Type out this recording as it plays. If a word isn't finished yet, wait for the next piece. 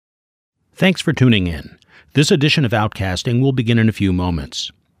Thanks for tuning in. This edition of Outcasting will begin in a few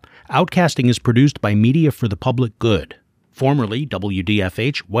moments. Outcasting is produced by Media for the Public Good, formerly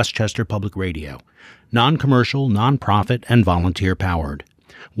WDFH Westchester Public Radio, non-commercial, non-profit, and volunteer-powered.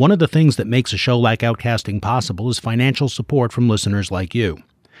 One of the things that makes a show like Outcasting possible is financial support from listeners like you.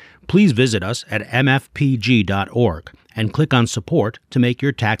 Please visit us at mfpg.org and click on Support to make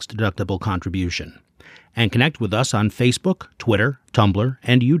your tax-deductible contribution. And connect with us on Facebook, Twitter, Tumblr,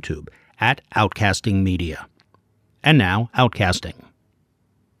 and YouTube at Outcasting Media. And now, Outcasting.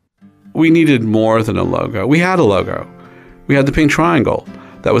 We needed more than a logo. We had a logo. We had the pink triangle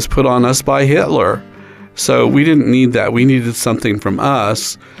that was put on us by Hitler. So we didn't need that. We needed something from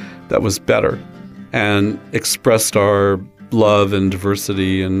us that was better and expressed our love and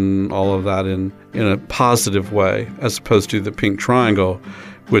diversity and all of that in a positive way, as opposed to the pink triangle,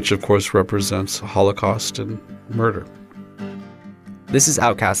 which of course represents Holocaust and murder. This is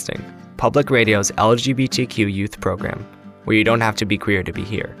Outcasting, Public Radio's LGBTQ youth program, where you don't have to be queer to be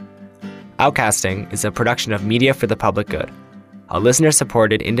here. Outcasting is a production of Media for the Public Good, a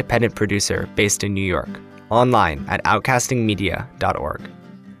listener-supported independent producer based in New York, online at outcastingmedia.org.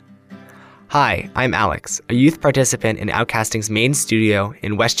 Hi, I'm Alex, a youth participant in Outcasting's main studio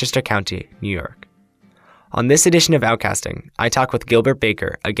in Westchester County, New York. On this edition of Outcasting, I talk with Gilbert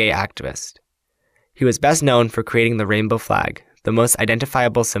Baker, a gay activist. He was best known for creating the rainbow flag, the most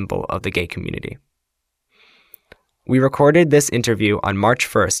identifiable symbol of the gay community. We recorded this interview on March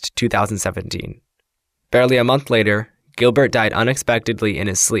 1st, 2017. Barely a month later, Gilbert died unexpectedly in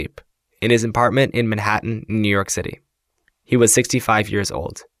his sleep, in his apartment in Manhattan, New York City. He was 65 years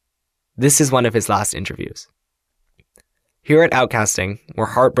old. This is one of his last interviews. Here at Outcasting, we're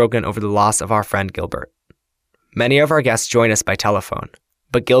heartbroken over the loss of our friend Gilbert. Many of our guests join us by telephone,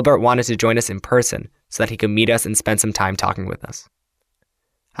 but Gilbert wanted to join us in person so that he could meet us and spend some time talking with us.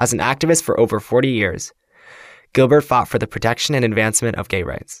 As an activist for over 40 years, Gilbert fought for the protection and advancement of gay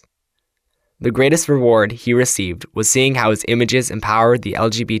rights. The greatest reward he received was seeing how his images empowered the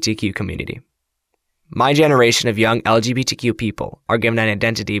LGBTQ community. My generation of young LGBTQ people are given an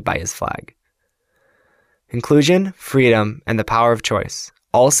identity by his flag. Inclusion, freedom, and the power of choice,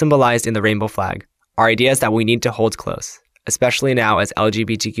 all symbolized in the rainbow flag, are ideas that we need to hold close, especially now as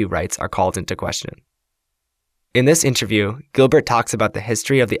LGBTQ rights are called into question. In this interview, Gilbert talks about the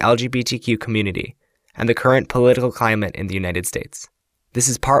history of the LGBTQ community and the current political climate in the United States. This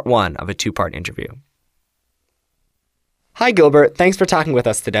is part one of a two-part interview. Hi, Gilbert. Thanks for talking with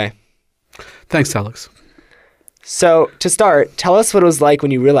us today. Thanks, Alex. So, to start, tell us what it was like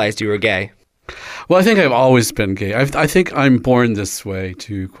when you realized you were gay. Well, I think I've always been gay. I think I'm born this way,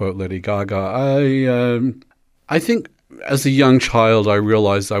 to quote Lady Gaga. I think as a young child, I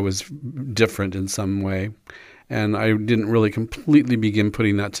realized I was different in some way. And I didn't really completely begin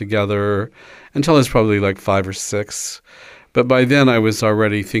putting that together until I was probably like 5 or 6. But by then I was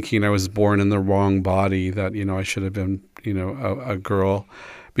already thinking I was born in the wrong body, that, I should have been, a girl,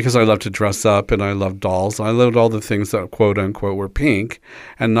 because I loved to dress up and I loved dolls. I loved all the things that, quote unquote, were pink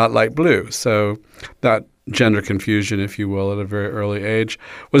and not light blue. So that gender confusion, if you will, at a very early age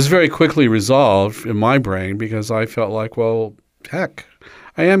was very quickly resolved in my brain, because I felt like, well, heck,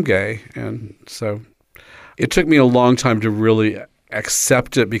 I am gay. And so it took me a long time to really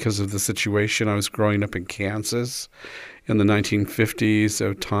accept it because of the situation. I was growing up in Kansas in the 1950s,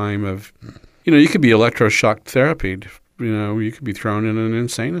 a time of, you could be electroshock therapied. You could be thrown in an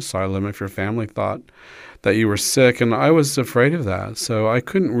insane asylum if your family thought that you were sick. And I was afraid of that. So I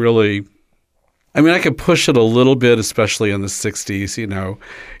couldn't really, I could push it a little bit, especially in the 60s.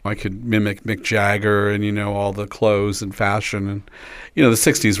 I could mimic Mick Jagger and, all the clothes and fashion. And, the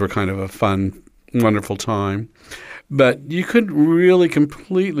 60s were kind of a fun, wonderful time. But you couldn't really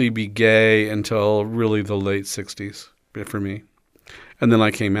completely be gay until really the late 60s for me. And then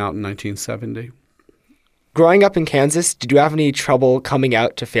I came out in 1970. Growing up in Kansas, did you have any trouble coming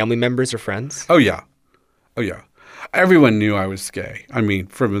out to family members or friends? Oh, yeah. Everyone knew I was gay.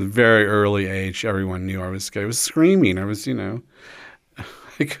 From a very early age, everyone knew I was gay. I was screaming. I was, I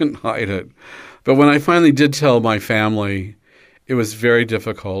couldn't hide it. But when I finally did tell my family, it was very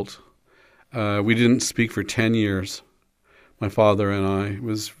difficult. We didn't speak for 10 years, my father and I. It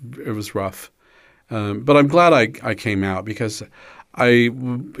was rough. But I'm glad I came out, because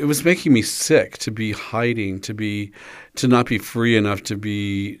it was making me sick to be hiding, to not be free enough to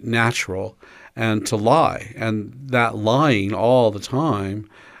be natural, and to lie. And that lying all the time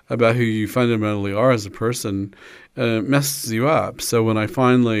about who you fundamentally are as a person messes you up. So when I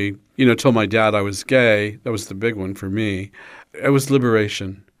finally, told my dad I was gay, that was the big one for me. It was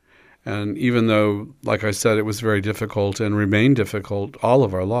liberation. And even though, like I said, it was very difficult and remained difficult all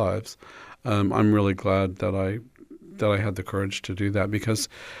of our lives, I'm really glad that I had the courage to do that, because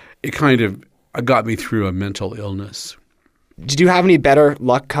it kind of got me through a mental illness. Did you have any better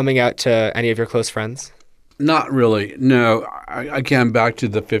luck coming out to any of your close friends? Not really, no. Again, back to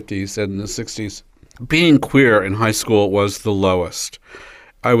the 50s and the 60s. Being queer in high school was the lowest.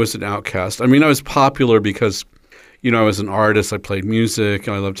 I was an outcast. I mean, I was popular because, I was an artist. I played music,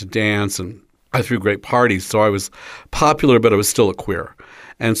 and I loved to dance, and I threw great parties. So I was popular, but I was still a queer.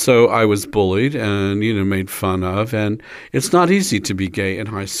 And so I was bullied and, made fun of. And it's not easy to be gay in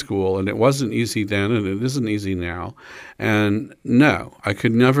high school. And it wasn't easy then, and it isn't easy now. And no, I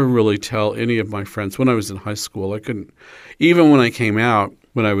could never really tell any of my friends when I was in high school. I couldn't. Even when I came out,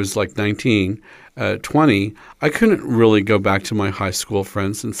 when I was like 19, 20, I couldn't really go back to my high school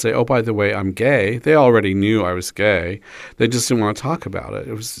friends and say, oh, by the way, I'm gay. They already knew I was gay. They just didn't want to talk about it.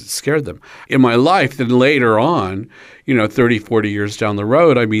 It scared them. In my life, then later on, 30, 40 years down the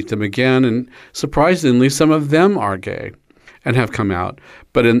road, I meet them again, and surprisingly, some of them are gay and have come out.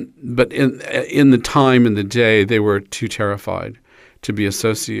 But in the time, in the day, they were too terrified to be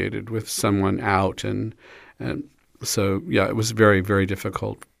associated with someone out. And so, yeah, it was very, very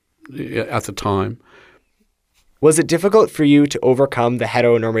difficult at the time. Was it difficult for you to overcome the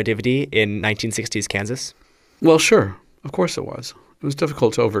heteronormativity in 1960s Kansas? Well, sure. Of course it was. It was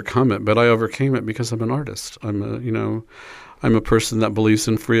difficult to overcome it, but I overcame it because I'm an artist. I'm a person that believes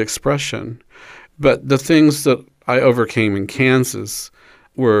in free expression. But the things that I overcame in Kansas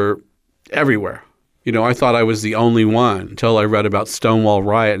were everywhere. I thought I was the only one until I read about Stonewall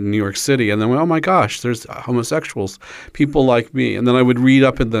Riot in New York City, and then went, oh my gosh, there's homosexuals, people like me. And then I would read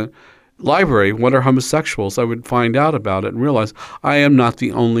up in the library, what are homosexuals? I would find out about it and realize I am not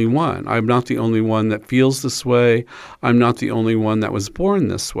the only one. I'm not the only one that feels this way. I'm not the only one that was born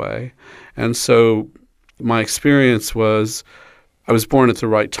this way. And so my experience was I was born at the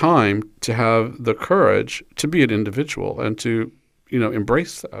right time to have the courage to be an individual and to,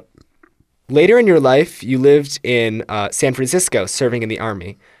 embrace that. Later in your life, you lived in San Francisco, serving in the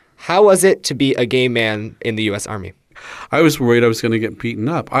Army. How was it to be a gay man in the U.S. Army? I was worried I was going to get beaten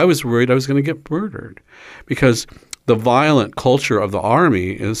up. I was worried I was going to get murdered, because the violent culture of the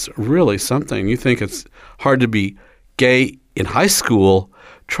Army is really something. You think it's hard to be gay in high school,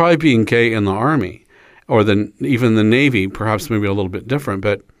 try being gay in the Army, or even the Navy, perhaps maybe a little bit different,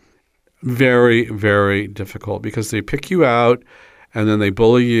 but very, very difficult, because they pick you out and then they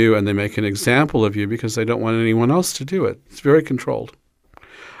bully you and they make an example of you because they don't want anyone else to do it. It's very controlled.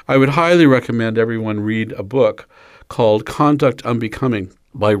 I would highly recommend everyone read a book called Conduct Unbecoming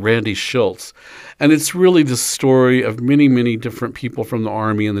by Randy Schultz. And it's really the story of many, many different people from the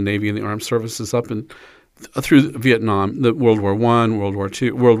Army and the Navy and the Armed Services up and through Vietnam, the World War I, World War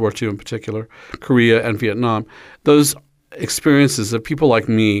II in particular, Korea and Vietnam. Those experiences of people like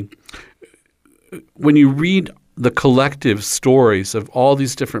me, when you read the collective stories of all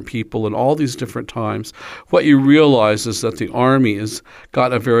these different people in all these different times, what you realize is that the Army has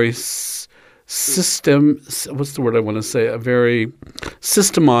got a very a very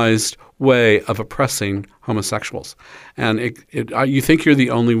systemized way of oppressing homosexuals. And you think you're the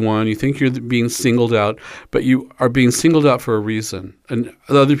only one, you think you're being singled out, but you are being singled out for a reason. And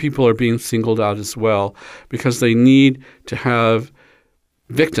other people are being singled out as well, because they need to have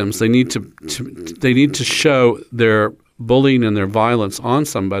victims. They need to show their bullying and their violence on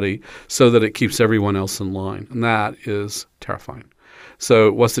somebody so that it keeps everyone else in line. And that is terrifying.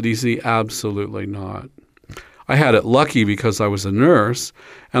 So was it easy? Absolutely not. I had it lucky because I was a nurse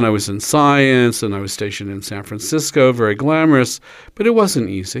and I was in science and I was stationed in San Francisco, very glamorous, but it wasn't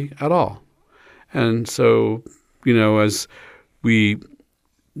easy at all. And so, as we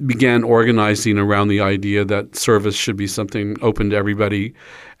began organizing around the idea that service should be something open to everybody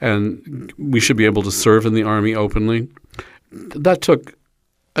and we should be able to serve in the Army openly, that took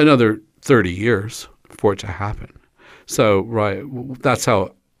another 30 years for it to happen. So, right, that's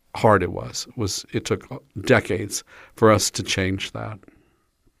how hard it was. It took decades for us to change that.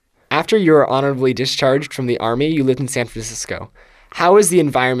 After you were honorably discharged from the Army, you lived in San Francisco. How is the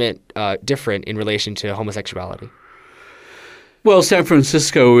environment different in relation to homosexuality? Well, San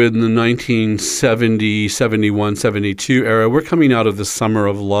Francisco in the 1970, 71, 72 era, we're coming out of the Summer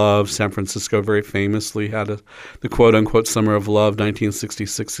of Love. San Francisco very famously had the quote-unquote Summer of Love,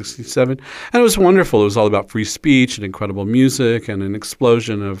 1966, 67. And it was wonderful. It was all about free speech and incredible music and an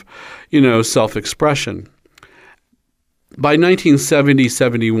explosion of, self-expression. By 1970,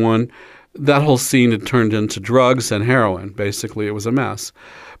 71, that whole scene had turned into drugs and heroin. Basically, it was a mess.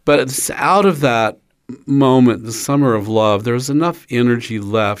 But it's out of that moment, the summer of love, there was enough energy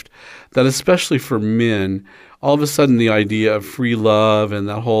left that, especially for men, all of a sudden the idea of free love and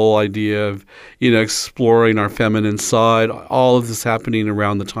that whole idea of, exploring our feminine side, all of this happening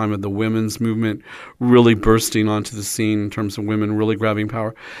around the time of the women's movement really bursting onto the scene in terms of women really grabbing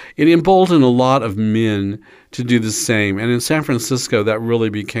power, it emboldened a lot of men to do the same. And in San Francisco, that really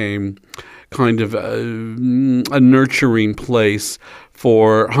became kind of a nurturing place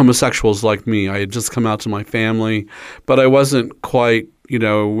for homosexuals like me. I had just come out to my family, but I wasn't quite,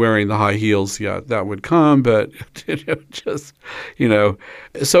 wearing the high heels yet. That would come, but so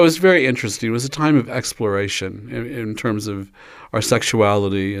it was very interesting. It was a time of exploration in terms of our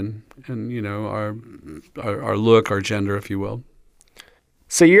sexuality and our look, our gender, if you will.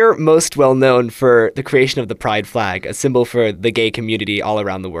 So you're most well known for the creation of the pride flag, a symbol for the gay community all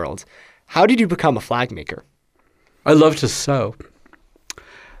around the world. How did you become a flag maker? I love to sew.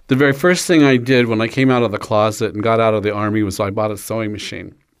 The very first thing I did when I came out of the closet and got out of the Army was I bought a sewing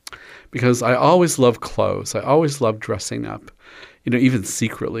machine, because I always loved clothes. I always loved dressing up. Even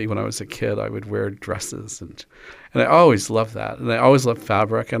secretly when I was a kid, I would wear dresses, and I always loved that. And I always loved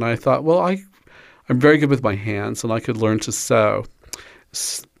fabric. And I thought, well, I'm very good with my hands, and I could learn to sew.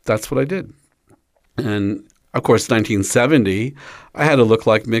 That's what I did. And of course, 1970, I had to look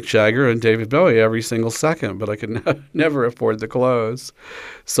like Mick Jagger and David Bowie every single second, but I could never afford the clothes.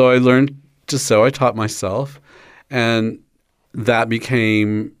 So I learned to sew. I taught myself, and that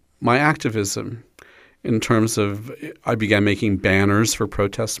became my activism in terms of I began making banners for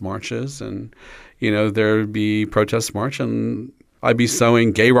protest marches, and, there would be protest march, and I'd be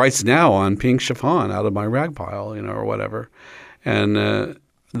sewing "Gay Rights Now" on pink chiffon out of my rag pile, or whatever. And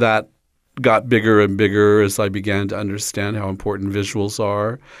that got bigger and bigger as I began to understand how important visuals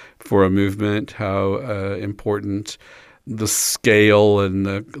are for a movement, how important the scale and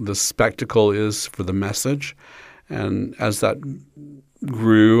the spectacle is for the message. And as that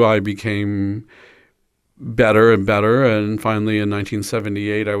grew, I became better and better. And finally, in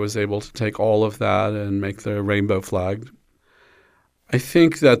 1978, I was able to take all of that and make the rainbow flag. I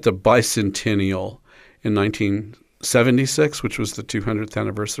think that the bicentennial in 1976, which was the 200th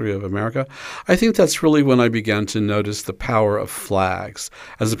anniversary of America, I think that's really when I began to notice the power of flags,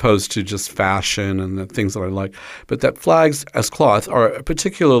 as opposed to just fashion and the things that I like. But that flags as cloth are a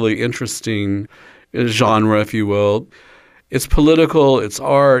particularly interesting genre, if you will. It's political, it's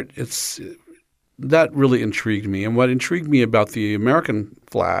art, that really intrigued me. And what intrigued me about the American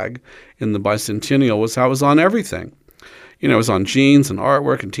flag in the bicentennial was how it was on everything. It was on jeans and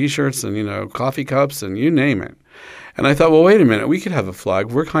artwork and T-shirts and, coffee cups and you name it. And I thought, well, wait a minute, we could have a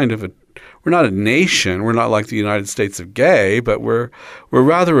flag. We're not a nation. We're not like the United States of gay, but we're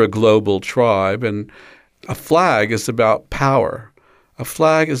rather a global tribe. And a flag is about power. A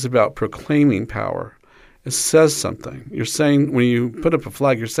flag is about proclaiming power. It says something. You're saying, when you put up a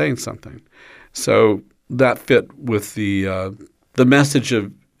flag, you're saying something. So that fit with the message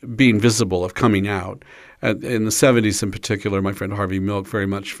of being visible, of coming out. In the 70s in particular, my friend Harvey Milk very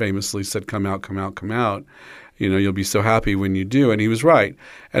much famously said, "Come out, come out, come out. You'll be so happy when you do." And he was right.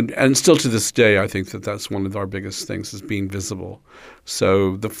 And still to this day, I think that that's one of our biggest things, is being visible.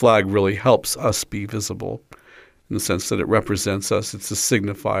 So the flag really helps us be visible in the sense that it represents us. It's a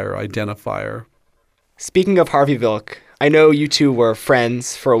signifier, identifier. Speaking of Harvey Milk, I know you two were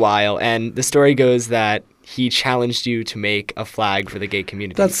friends for a while, and the story goes that he challenged you to make a flag for the gay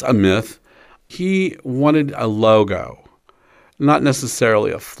community. That's a myth. He wanted a logo, not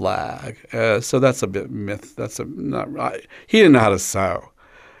necessarily a flag. So that's a bit myth. He didn't know how to sew.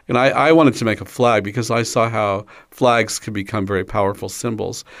 And I wanted to make a flag because I saw how flags can become very powerful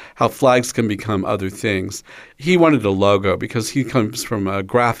symbols, how flags can become other things. He wanted a logo because he comes from a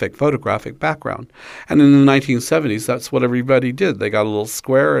photographic background. And in the 1970s, that's what everybody did. They got a little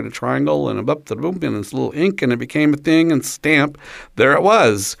square and a triangle and a boom, and this little ink, and it became a thing, and stamp. There it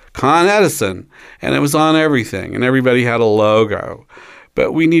was, Con Edison. And it was on everything, and everybody had a logo.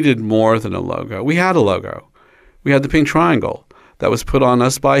 But we needed more than a logo. We had a logo. We had the pink triangle that was put on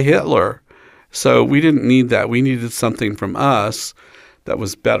us by Hitler. So we didn't need that. We needed something from us that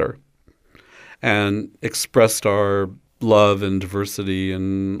was better and expressed our love and diversity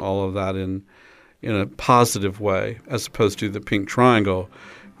and all of that in a positive way, as opposed to the pink triangle,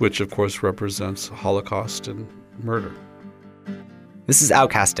 which of course represents Holocaust and murder. This is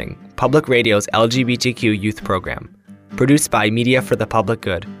Outcasting, Public Radio's LGBTQ youth program, produced by Media for the Public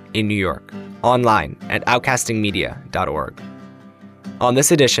Good in New York, online at outcastingmedia.org. On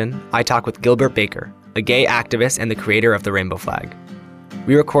this edition, I talk with Gilbert Baker, a gay activist and the creator of the rainbow flag.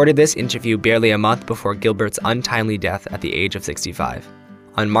 We recorded this interview barely a month before Gilbert's untimely death at the age of 65.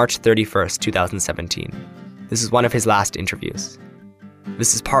 on March 31st, 2017. This is one of his last interviews.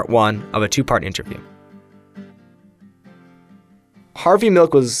 This is part one of a two-part interview. Harvey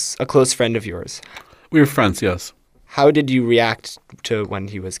Milk was a close friend of yours. We were friends, yes. How did you react to when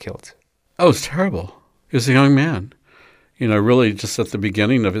he was killed? Oh, it was terrible. He was a young man. Really just at the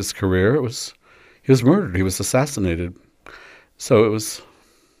beginning of his career, he was murdered. He was assassinated. So it was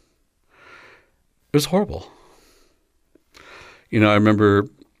horrible. I remember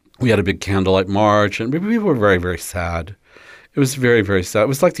we had a big candlelight march, and people were very, very sad. It was very, very sad. It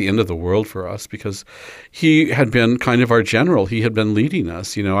was like the end of the world for us because he had been kind of our general. He had been leading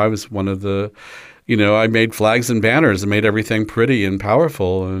us. I was one of the, I made flags and banners and made everything pretty and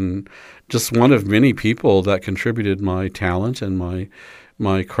powerful, and just one of many people that contributed my talent and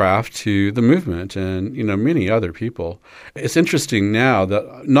my craft to the movement, and many other people. It's interesting now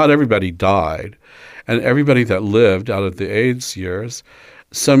that not everybody died, and everybody that lived out of the AIDS years,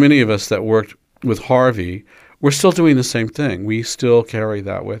 so many of us that worked with Harvey, we're still doing the same thing. We still carry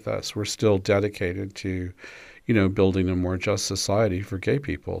that with us. We're still dedicated to building a more just society for gay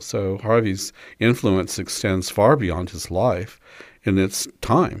people. So Harvey's influence extends far beyond his life in its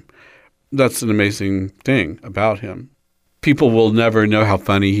time. That's an amazing thing about him. People will never know how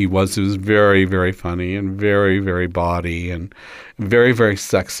funny he was. He was very, very funny and very, very bawdy and very, very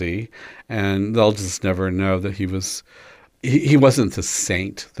sexy. And they'll just never know that he wasn't the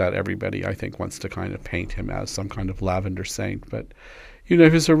saint that everybody, I think, wants to kind of paint him as, some kind of lavender saint. But, he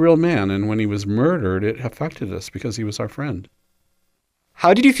was a real man. And when he was murdered, it affected us because he was our friend.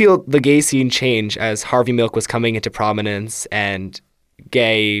 How did you feel the gay scene change as Harvey Milk was coming into prominence and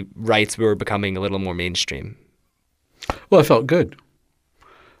gay rights were becoming a little more mainstream? Well, I felt good.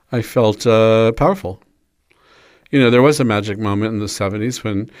 I felt powerful. There was a magic moment in the 70s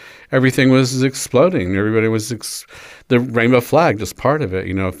when everything was exploding. Everybody was the rainbow flag, just part of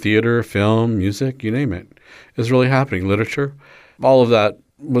it. Theater, film, music, you name it. It was really happening. Literature, all of that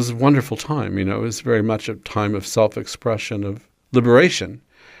was a wonderful time. It was very much a time of self-expression, of liberation.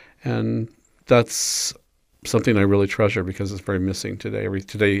 And that's something I really treasure because it's very missing today.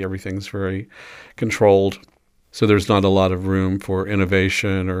 Today, everything's very controlled. So there's not a lot of room for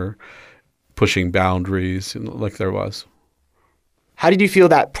innovation or pushing boundaries like there was. How did you feel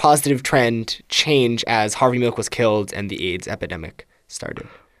that positive trend change as Harvey Milk was killed and the AIDS epidemic started?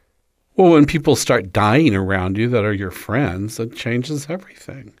 Well, when people start dying around you that are your friends, it changes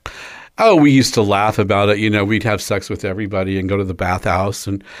everything. Oh, we used to laugh about it. We'd have sex with everybody and go to the bathhouse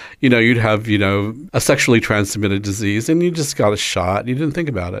and, you'd have, a sexually transmitted disease and you just got a shot. You didn't think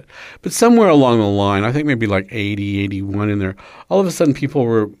about it. But somewhere along the line, I think maybe like 80, 81 in there, all of a sudden people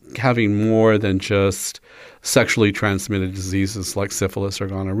were having more than just sexually transmitted diseases like syphilis or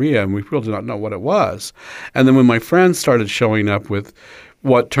gonorrhea, and we really did not know what it was. And then when my friends started showing up with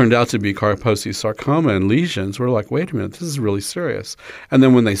what turned out to be Kaposi sarcoma and lesions, we're like, wait a minute, this is really serious. And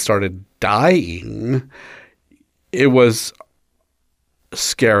then when they started dying, it was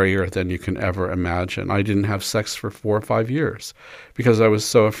scarier than you can ever imagine. I didn't have sex for 4 or 5 years because I was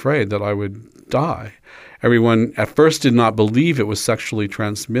so afraid that I would die. Everyone at first did not believe it was sexually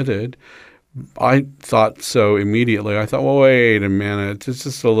transmitted. I thought so immediately. I thought, well, wait a minute, it's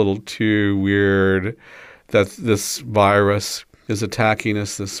just a little too weird that this virus is attacking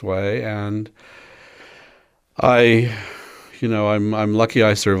us this way, and I'm lucky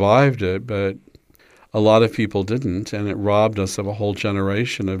I survived it, but a lot of people didn't, and it robbed us of a whole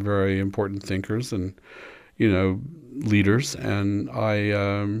generation of very important thinkers and leaders, and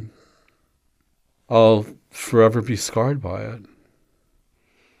I'll forever be scarred by it.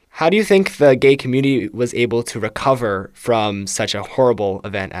 How do you think the gay community was able to recover from such a horrible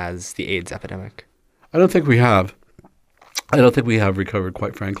event as the AIDS epidemic? I don't think we have. I don't think we have recovered,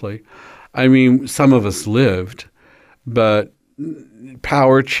 quite frankly. I mean, some of us lived, but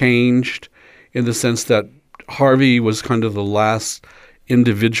power changed in the sense that Harvey was kind of the last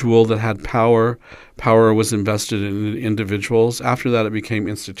individual that had power. Power was invested in individuals. After that, it became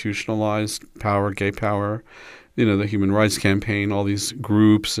institutionalized power, gay power, the Human Rights Campaign, all these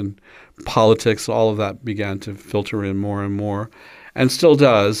groups and politics, all of that began to filter in more and more, and still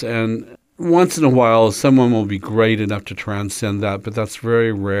does. And once in a while, someone will be great enough to transcend that, but that's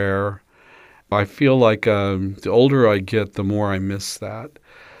very rare. I feel like the older I get, the more I miss that.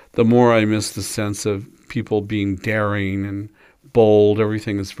 The more I miss the sense of people being daring and bold.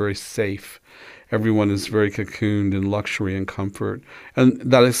 Everything is very safe. Everyone is very cocooned in luxury and comfort. And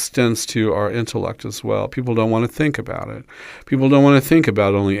that extends to our intellect as well. People don't want to think about it. People don't want to think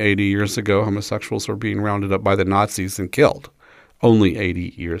about only 80 years ago homosexuals were being rounded up by the Nazis and killed. Only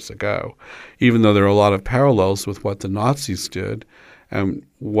 80 years ago. Even though there are a lot of parallels with what the Nazis did and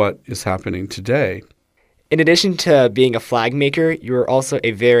what is happening today. In addition to being a flag maker, you are also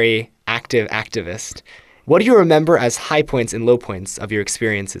a very active activist. What do you remember as high points and low points of your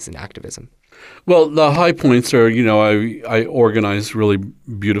experiences in activism? Well, the high points are, I organize really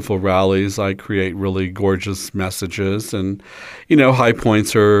beautiful rallies. I create really gorgeous messages. And, high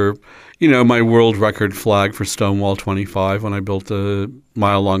points are, my world record flag for Stonewall 25 when I built the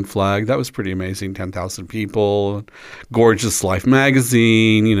mile-long flag. That was pretty amazing, 10,000 people, gorgeous Life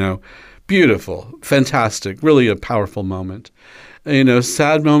magazine, beautiful, fantastic, really a powerful moment.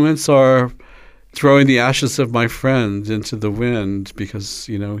 Sad moments are throwing the ashes of my friend into the wind because,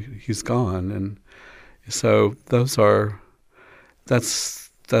 he's gone. And so that's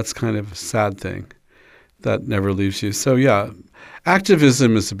kind of a sad thing that never leaves you. So yeah,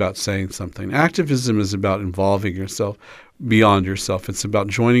 activism is about saying something. Activism is about involving yourself beyond yourself. It's about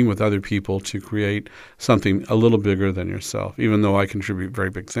joining with other people to create something a little bigger than yourself, even though I contribute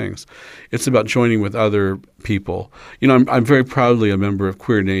very big things. It's about joining with other people. I'm very proudly a member of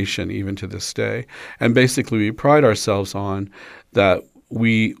Queer Nation even to this day. And basically we pride ourselves on that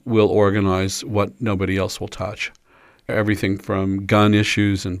we will organize what nobody else will touch. Everything from gun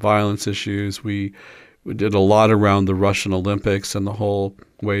issues and violence issues. We did a lot around the Russian Olympics and the whole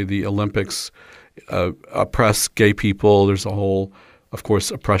way the Olympics oppress gay people. There's a whole, of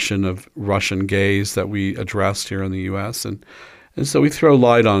course, oppression of Russian gays that we addressed here in the U.S. And so we throw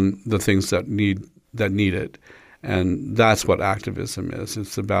light on the things that need it. And that's what activism is.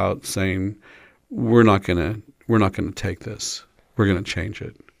 It's about saying we're not going to take this. We're going to change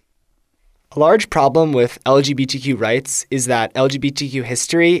it. A large problem with LGBTQ rights is that LGBTQ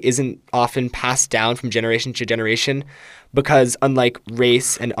history isn't often passed down from generation to generation because, unlike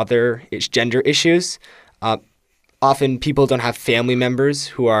race and other gender issues, often people don't have family members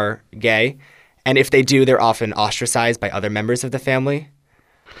who are gay. And if they do, they're often ostracized by other members of the family.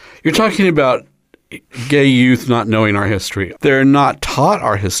 You're talking about gay youth not knowing our history. They're not taught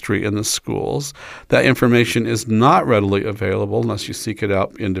our history in the schools. That information is not readily available unless you seek it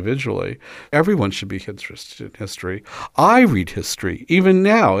out individually. Everyone should be interested in history. I read history. Even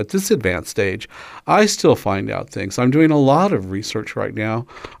now, at this advanced age, I still find out things. I'm doing a lot of research right now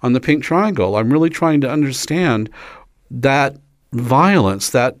on the Pink Triangle. I'm really trying to understand that violence,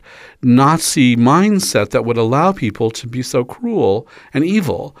 that Nazi mindset that would allow people to be so cruel and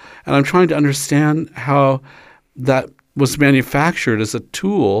evil. And I'm trying to understand how that was manufactured as a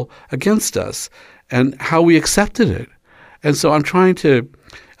tool against us and how we accepted it. And so I'm trying to,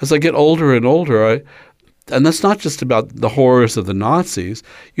 as I get older and older, and that's not just about the horrors of the Nazis,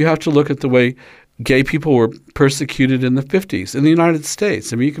 you have to look at the way gay people were persecuted in the 50s in the United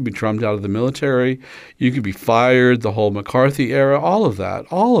States. I mean, you could be drummed out of the military, you could be fired, the whole McCarthy era, all of that,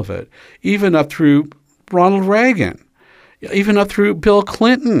 all of it, even up through Ronald Reagan, even up through Bill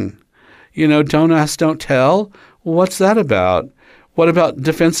Clinton. Don't ask, don't tell. What's that about? What about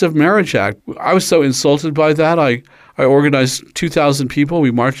Defensive Marriage Act? I was so insulted by that. I organized 2,000 people. We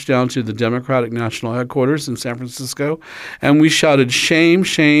marched down to the Democratic National Headquarters in San Francisco, and we shouted, shame,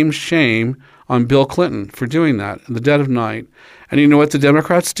 shame, shame on Bill Clinton for doing that in the dead of night. And you know what the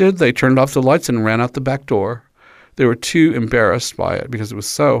Democrats did? They turned off the lights and ran out the back door. They were too embarrassed by it because it was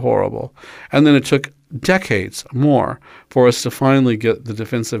so horrible. And then it took decades more for us to finally get the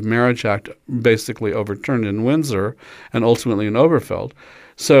Defensive Marriage Act basically overturned in Windsor and ultimately in Oberfeld.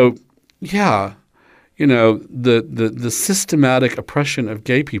 So, yeah, the systematic oppression of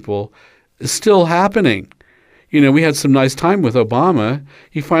gay people is still happening. We had some nice time with Obama.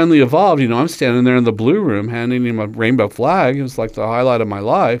 He finally evolved. I'm standing there in the Blue Room handing him a rainbow flag. It was like the highlight of my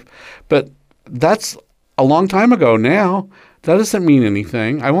life. But that's a long time ago now. That doesn't mean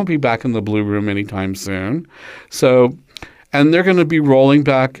anything. I won't be back in the Blue Room anytime soon. So, and they're going to be rolling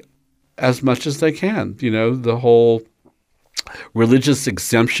back as much as they can. The whole religious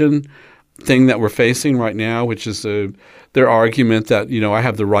exemption thing that we're facing right now, which is their argument that, I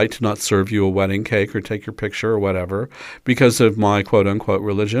have the right to not serve you a wedding cake or take your picture or whatever because of my quote-unquote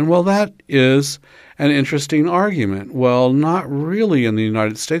religion. Well, that is an interesting argument. Well, not really in the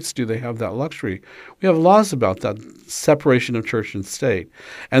United States do they have that luxury. We have laws about that separation of church and state.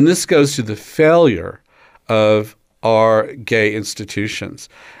 And this goes to the failure of our gay institutions.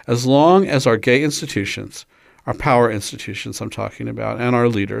 As long as our gay institutions, our power institutions I'm talking about, and our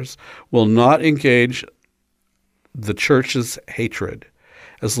leaders will not engage the church's hatred,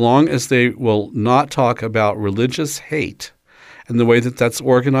 as long as they will not talk about religious hate and the way that that's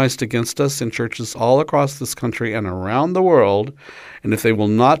organized against us in churches all across this country and around the world, and if they will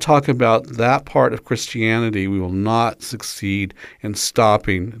not talk about that part of Christianity, we will not succeed in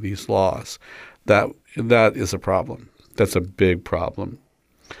stopping these laws. That is a problem. That's a big problem.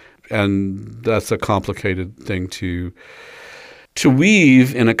 And that's a complicated thing to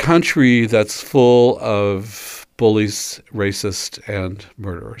weave in a country that's full of bullies, racists, and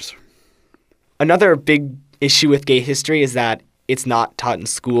murderers. Another big issue with gay history is that it's not taught in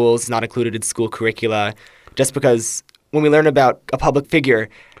schools, it's not included in school curricula, just because when we learn about a public figure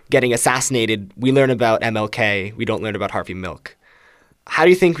getting assassinated, we learn about MLK, we don't learn about Harvey Milk. How do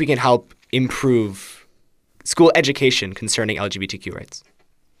you think we can help improve school education concerning LGBTQ rights?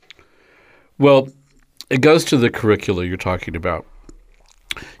 Well, it goes to the curricula you're talking about.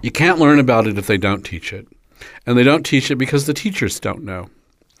 You can't learn about it if they don't teach it. And they don't teach it because the teachers don't know.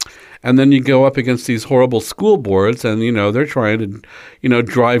 And then you go up against these horrible school boards and, they're trying to,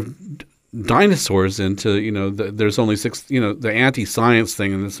 drive dinosaurs into, there's only 6, the anti-science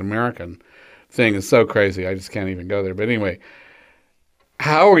thing in this American thing is so crazy. I just can't even go there. But anyway,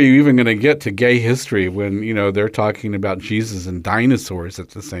 how are you even going to get to gay history when, they're talking about Jesus and dinosaurs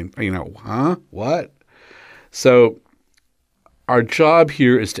at the same, what? So our job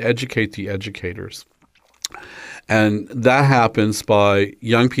here is to educate the educators. And that happens by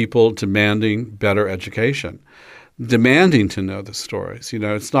young people demanding better education, demanding to know the stories.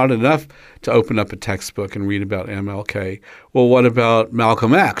 It's not enough to open up a textbook and read about MLK. Well, what about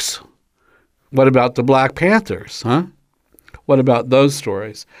Malcolm X? What about the Black Panthers, What about those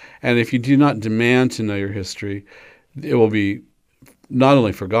stories? And if you do not demand to know your history, it will be not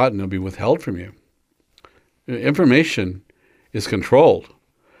only forgotten, it will be withheld from you. Information is controlled.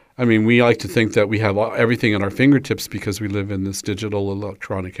 I mean, we like to think that we have everything at our fingertips because we live in this digital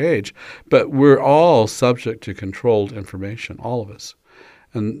electronic age, but we're all subject to controlled information, all of us.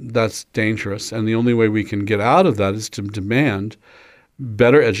 And that's dangerous. And the only way we can get out of that is to demand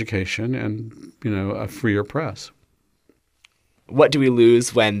better education and, a freer press. What do we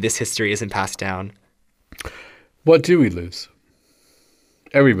lose when this history isn't passed down? What do we lose?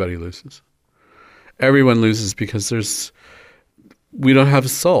 Everybody loses. Everyone loses because we don't have a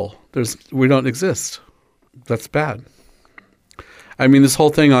soul. We don't exist. That's bad. I mean, this whole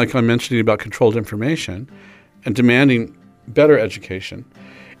thing, like I'm mentioning about controlled information and demanding better education,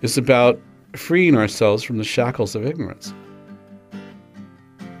 is about freeing ourselves from the shackles of ignorance.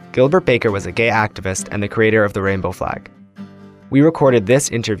 Gilbert Baker was a gay activist and the creator of the rainbow flag. We recorded this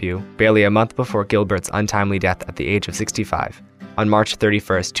interview barely a month before Gilbert's untimely death at the age of 65 on March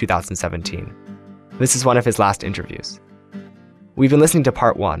 31st, 2017. This is one of his last interviews. We've been listening to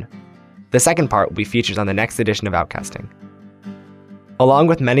part 1. The second part will be featured on the next edition of Outcasting. Along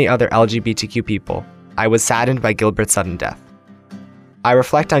with many other LGBTQ people, I was saddened by Gilbert's sudden death. I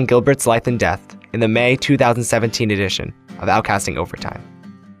reflect on Gilbert's life and death in the May 2017 edition of Outcasting Overtime.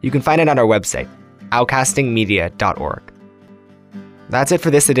 You can find it on our website, outcastingmedia.org. That's it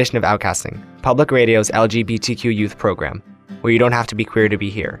for this edition of Outcasting, Public Radio's LGBTQ youth program, where you don't have to be queer to be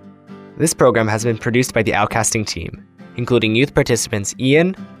here. This program has been produced by the Outcasting team, including youth participants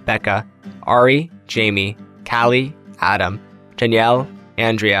Ian, Becca, Ari, Jamie, Callie, Adam, Danielle,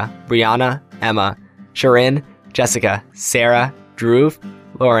 Andrea, Brianna, Emma, Sharin, Jessica, Sarah, Drew,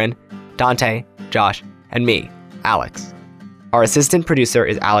 Lauren, Dante, Josh, and me, Alex. Our assistant producer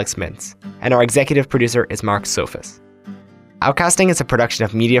is Alex Mintz, and our executive producer is Mark Sophis. Outcasting is a production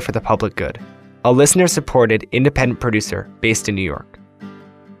of Media for the Public Good, a listener-supported independent producer based in New York.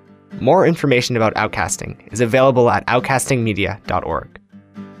 More information about Outcasting is available at outcastingmedia.org.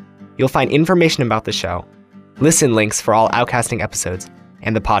 You'll find information about the show, listen links for all Outcasting episodes,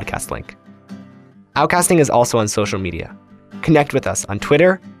 and the podcast link. Outcasting is also on social media. Connect with us on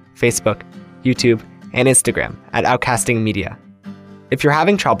Twitter, Facebook, YouTube, and Instagram at Outcasting Media. If you're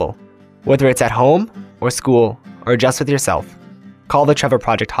having trouble, whether it's at home or school or just with yourself, call the Trevor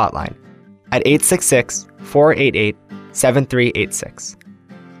Project hotline at 866-488-7386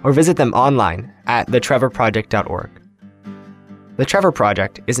 or visit them online at thetrevorproject.org. The Trevor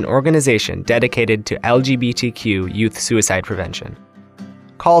Project is an organization dedicated to LGBTQ youth suicide prevention.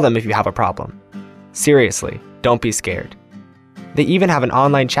 Call them if you have a problem. Seriously, don't be scared. They even have an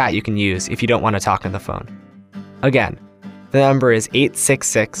online chat you can use if you don't want to talk on the phone. Again, the number is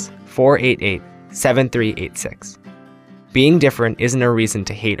 866-488-7386. Being different isn't a reason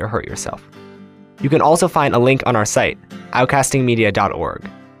to hate or hurt yourself. You can also find a link on our site, outcastingmedia.org,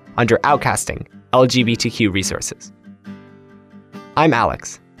 under Outcasting, LGBTQ Resources. I'm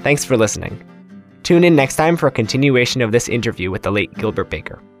Alex. Thanks for listening. Tune in next time for a continuation of this interview with the late Gilbert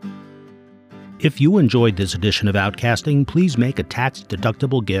Baker. If you enjoyed this edition of Outcasting, please make a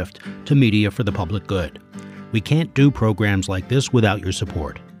tax-deductible gift to Media for the Public Good. We can't do programs like this without your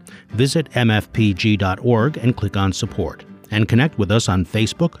support. Visit mfpg.org and click on Support. and connect with us on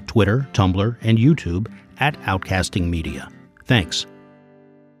Facebook, Twitter, Tumblr, and YouTube at Outcasting Media. Thanks.